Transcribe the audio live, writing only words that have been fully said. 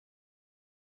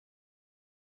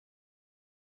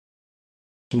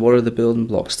What are the building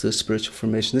blocks to the spiritual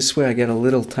formation? This is where I get a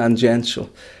little tangential,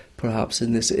 perhaps,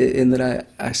 in this, in that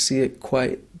I see it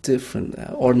quite different.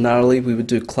 Ordinarily, we would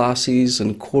do classes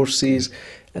and courses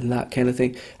and that kind of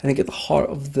thing. I think at the heart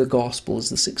of the gospel is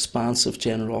this expansive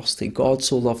generosity. God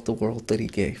so loved the world that he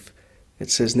gave.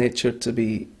 It's his nature to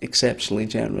be exceptionally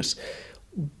generous.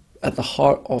 At the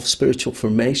heart of spiritual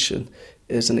formation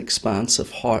is an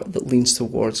expansive heart that leans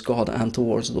towards God and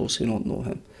towards those who don't know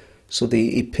him. So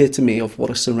the epitome of what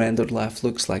a surrendered life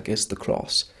looks like is the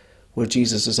cross, where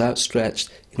Jesus is outstretched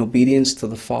in obedience to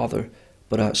the Father,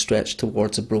 but outstretched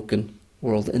towards a broken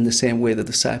world. In the same way, the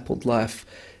discipled life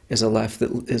is a life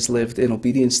that is lived in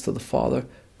obedience to the Father,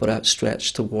 but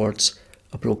outstretched towards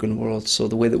a broken world. So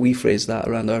the way that we phrase that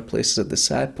around our place is a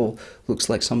disciple looks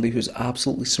like somebody who's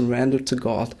absolutely surrendered to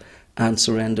God and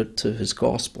surrendered to his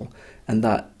gospel. And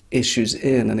that issues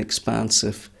in an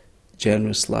expansive,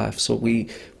 generous life. So we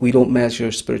don't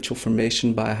measure spiritual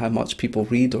formation by how much people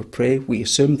read or pray. We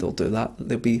assume they'll do that,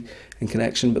 they'll be in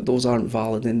connection, but those aren't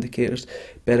valid indicators.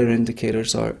 Better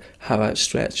indicators are how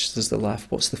outstretched is the life,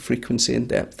 what's the frequency and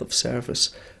depth of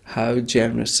service, how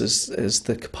generous is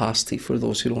the capacity for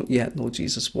those who don't yet know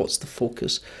Jesus, what's the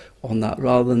focus on that,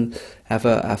 rather than have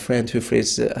a friend who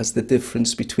phrases it as the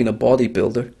difference between a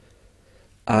bodybuilder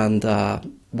and a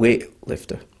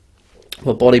weightlifter.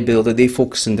 Well, bodybuilder, they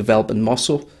focus on developing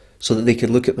muscle so that they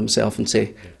can look at themselves and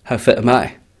say, how fit am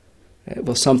I?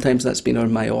 Well, sometimes that's been our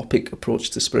myopic approach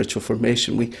to spiritual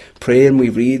formation. We pray and we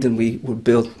read and we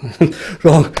build...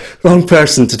 wrong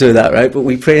person to do that, right? But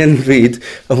we pray and read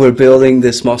and we're building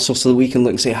this muscle so that we can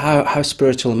look and say, how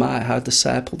spiritual am I? How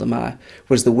discipled am I?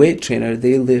 Whereas the weight trainer,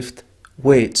 they lift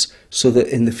weights so that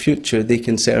in the future they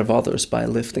can serve others by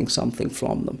lifting something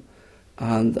from them.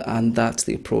 And that's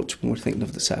the approach when we're thinking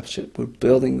of discipleship. We're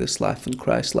building this life in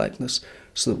Christ-likeness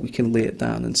so that we can lay it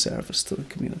down in service to the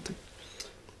community.